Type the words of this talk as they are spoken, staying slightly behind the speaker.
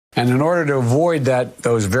And in order to avoid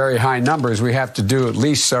those very high numbers, we have to do at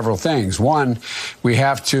least several things. One, we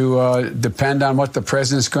have to depend on what the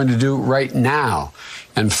president's going to do right now.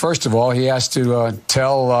 And first of all, he has to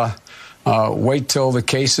wait till the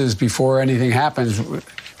cases before anything happens.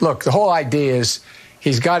 Look, the whole idea is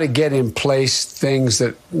he's got to get in place things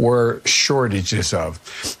that were shortages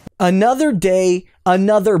of. Another day,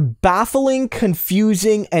 another baffling,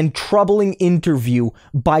 confusing, and troubling interview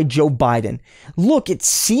by Joe Biden. Look, it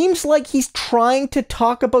seems like he's trying to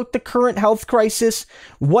talk about the current health crisis,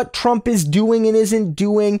 what Trump is doing and isn't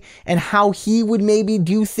doing, and how he would maybe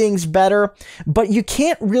do things better. But you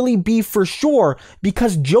can't really be for sure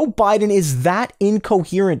because Joe Biden is that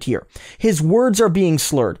incoherent here. His words are being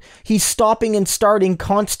slurred. He's stopping and starting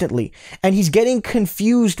constantly, and he's getting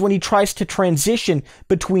confused when he tries to transition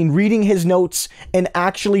between reading his notes and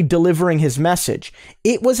actually delivering his message.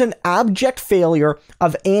 It was an abject failure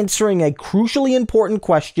of answering a crucially important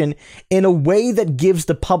question in a way that gives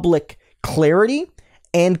the public clarity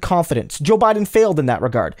and confidence. Joe Biden failed in that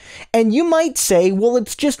regard. And you might say, well,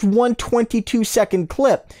 it's just one 22-second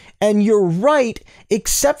clip. And you're right,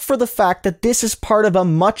 except for the fact that this is part of a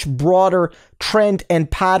much broader trend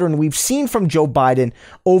and pattern we've seen from Joe Biden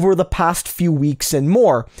over the past few weeks and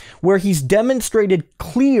more, where he's demonstrated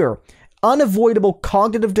clear, unavoidable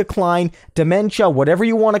cognitive decline, dementia, whatever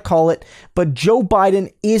you want to call it, but Joe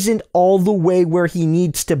Biden isn't all the way where he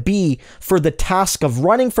needs to be for the task of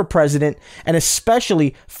running for president, and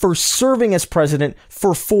especially for serving as president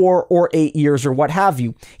for 4 or 8 years or what have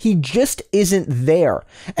you. He just isn't there.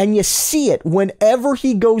 And you see it whenever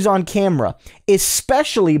he goes on camera,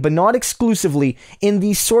 especially, but not exclusively, in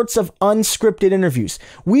these sorts of unscripted interviews.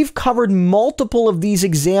 We've covered multiple of these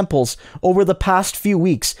examples over the past few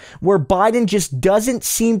weeks where Biden just doesn't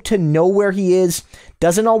seem to know where he is,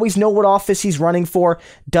 doesn't always know what office he's running for,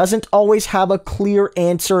 doesn't always have a clear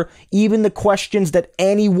answer, even the questions that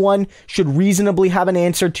anyone should reasonably have an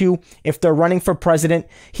answer to if they're running for president.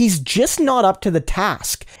 He's just not up to the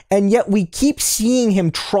task. And yet we keep seeing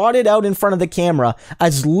him trotted out in front of the camera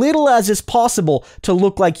as little as is possible to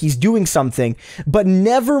look like he's doing something, but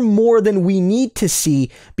never more than we need to see,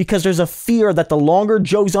 because there's a fear that the longer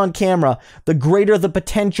Joe's on camera, the greater the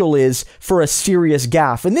potential is for a serious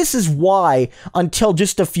gaffe. And this is why, until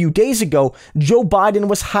just a few days ago, Joe Biden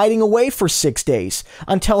was hiding away for 6 days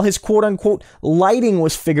until his quote-unquote lighting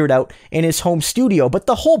was figured out in his home studio. But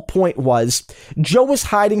the whole point was Joe was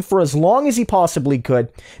hiding for as long as he possibly could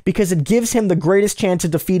because it gives him the greatest chance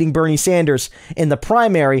of defeating Bernie Sanders in the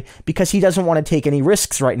primary, because he doesn't want to take any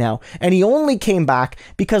risks right now. And he only came back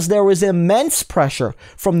because there was immense pressure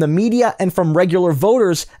from the media and from regular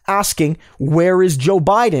voters asking, where is Joe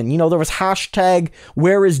Biden? You know, there was hashtag,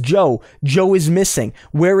 where is Joe? Joe is missing.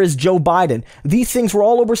 Where is Joe Biden? These things were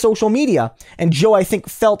all over social media, and Joe, I think,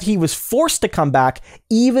 felt he was forced to come back,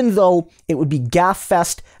 even though it would be gaffe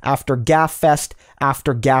fest after gaffe fest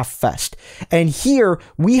after gaffe fest. And here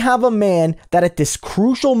we have a man that at this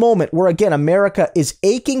crucial moment where, again, America is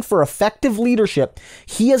aching for effective leadership,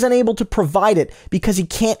 he is unable to provide it because he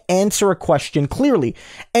can't answer a question clearly.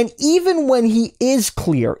 And even when he is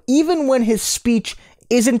clear, even when his speech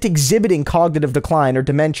isn't exhibiting cognitive decline or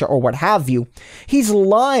dementia or what have you, he's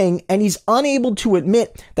lying, and he's unable to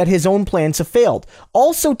admit that his own plans have failed.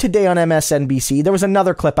 Also today on MSNBC, there was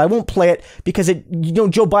another clip. I won't play it because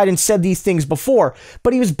Joe Biden said these things before,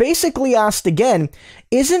 but he was basically asked again,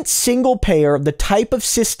 isn't single payer the type of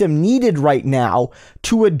system needed right now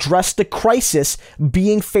to address the crisis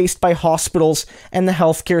being faced by hospitals and the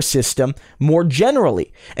healthcare system more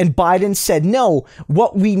generally? And Biden said, no,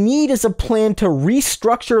 what we need is a plan to restructure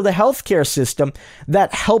the healthcare system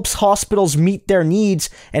that helps hospitals meet their needs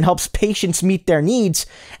and helps patients meet their needs.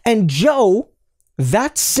 And Joe,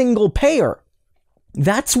 that's single payer.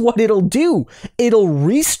 That's what it'll do. It'll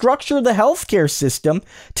restructure the healthcare system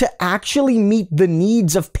to actually meet the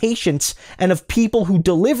needs of patients and of people who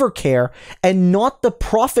deliver care, and not the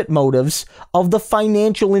profit motives of the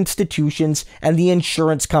financial institutions and the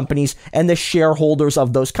insurance companies and the shareholders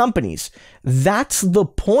of those companies. That's the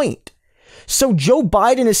point. So Joe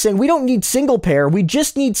Biden is saying, we don't need single payer. We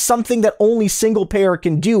just need something that only single payer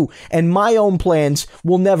can do, and my own plans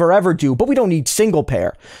will never ever do, but we don't need single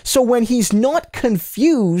payer. So when he's not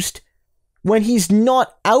confused, when he's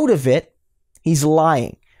not out of it, he's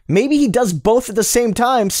lying. Maybe he does both at the same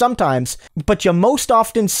time sometimes, but you most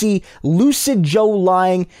often see lucid Joe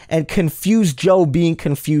lying and confused Joe being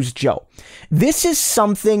confused Joe. This is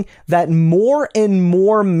something that more and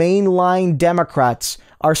more mainline Democrats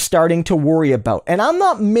are starting to worry about. And I'm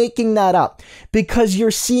not making that up, because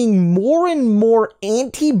you're seeing more and more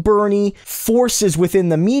anti-Bernie forces within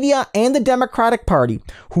the media and the Democratic Party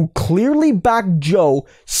who clearly back Joe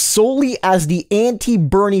solely as the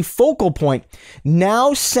anti-Bernie focal point,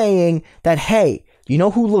 now saying that, hey, you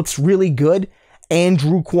know who looks really good?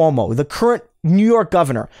 Andrew Cuomo, the current New York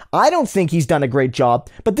governor. I don't think he's done a great job,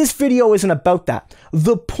 but this video isn't about that.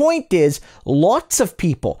 The point is, lots of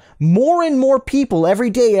people, more and more people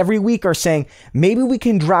every day, every week are saying, maybe we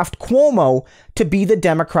can draft Cuomo to be the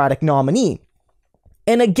Democratic nominee.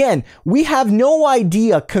 And again, we have no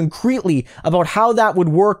idea concretely about how that would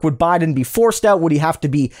work. Would Biden be forced out? Would he have to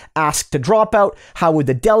be asked to drop out? How would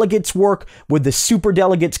the delegates work? Would the super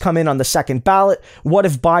delegates come in on the second ballot? What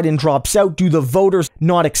if Biden drops out? Do the voters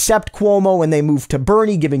not accept Cuomo and they move to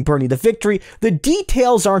Bernie, giving Bernie the victory? The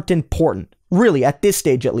details aren't important. Really, at this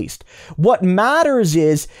stage at least. What matters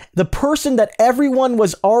is the person that everyone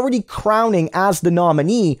was already crowning as the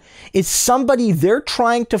nominee is somebody they're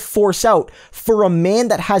trying to force out for a man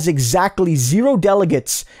that has exactly 0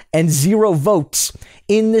 delegates and 0 votes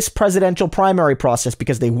in this presidential primary process,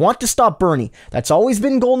 because they want to stop Bernie. That's always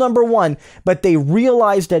been goal number 1, but they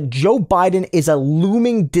realize that Joe Biden is a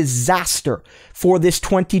looming disaster for this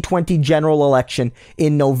 2020 general election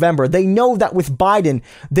in November. They know that with Biden,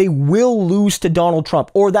 they will lose to Donald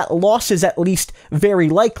Trump, or that loss is at least very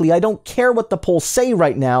likely. I don't care what the polls say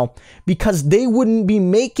right now, because they wouldn't be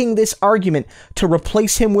making this argument to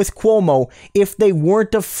replace him with Cuomo if they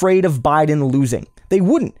weren't afraid of Biden losing. They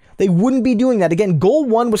wouldn't. They wouldn't be doing that. Again, goal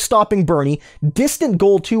 1 was stopping Bernie. Distant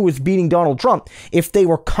goal 2 was beating Donald Trump. If they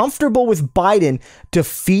were comfortable with Biden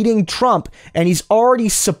defeating Trump, and he's already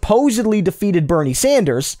supposedly defeated Bernie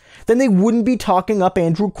Sanders, then they wouldn't be talking up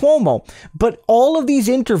Andrew Cuomo. But all of these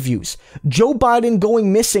interviews, Joe Biden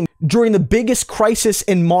going missing during the biggest crisis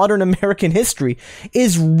in modern American history,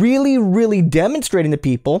 is really, really demonstrating to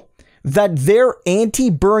people that their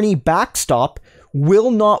anti-Bernie backstop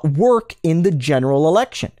will not work in the general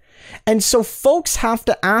election. And so folks have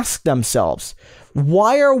to ask themselves,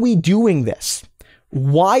 why are we doing this?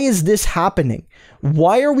 Why is this happening?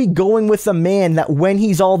 Why are we going with a man that when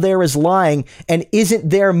he's all there is lying and isn't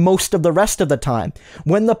there most of the rest of the time?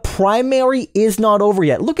 When the primary is not over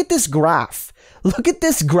yet. Look at this graph. Look at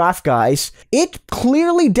this graph, guys. It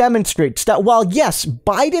clearly demonstrates that while, yes,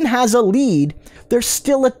 Biden has a lead, there's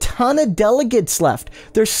still a ton of delegates left.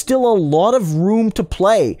 There's still a lot of room to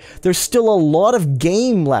play. There's still a lot of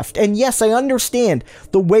game left. And yes, I understand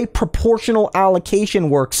the way proportional allocation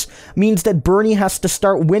works means that Bernie has to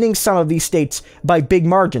start winning some of these states by big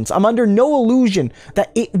margins. I'm under no illusion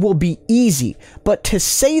that it will be easy. But to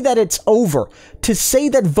say that it's over, to say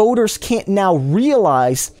that voters can't now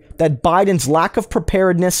realize that Biden's lack of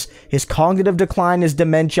preparedness, his cognitive decline, his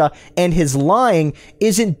dementia, and his lying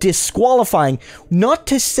isn't disqualifying. Not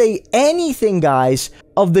to say anything, guys,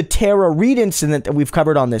 of the Tara Reade incident that we've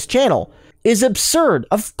covered on this channel is absurd.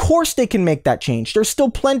 Of course they can make that change. There's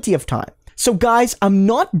still plenty of time. So guys, I'm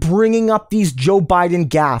not bringing up these Joe Biden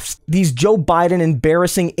gaffes, these Joe Biden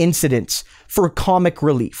embarrassing incidents for comic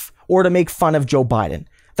relief or to make fun of Joe Biden.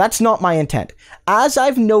 That's not my intent. As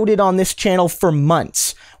I've noted on this channel for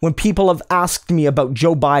months, when people have asked me about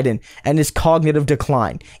Joe Biden and his cognitive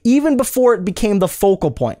decline, even before it became the focal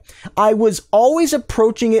point, I was always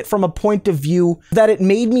approaching it from a point of view that it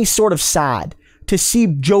made me sort of sad to see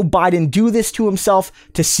Joe Biden do this to himself,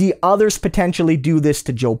 to see others potentially do this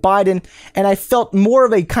to Joe Biden, and I felt more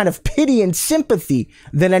of a kind of pity and sympathy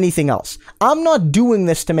than anything else. I'm not doing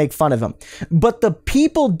this to make fun of him, but the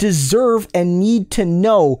people deserve and need to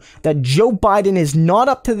know that Joe Biden is not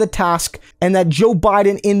up to the task, and that Joe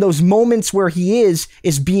Biden, in those moments where he is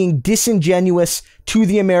being disingenuous to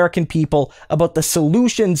the American people about the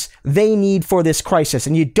solutions they need for this crisis.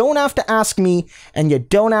 And you don't have to ask me, and you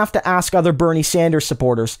don't have to ask other Bernie Sanders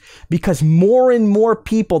supporters, because more and more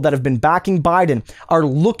people that have been backing Biden are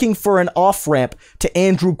looking for an off-ramp to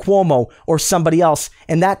Andrew Cuomo or somebody else.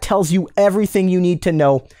 And that tells you everything you need to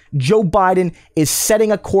know. Joe Biden is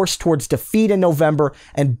setting a course towards defeat in November,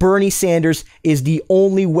 and Bernie Sanders is the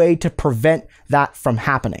only way to prevent that from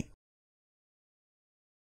happening.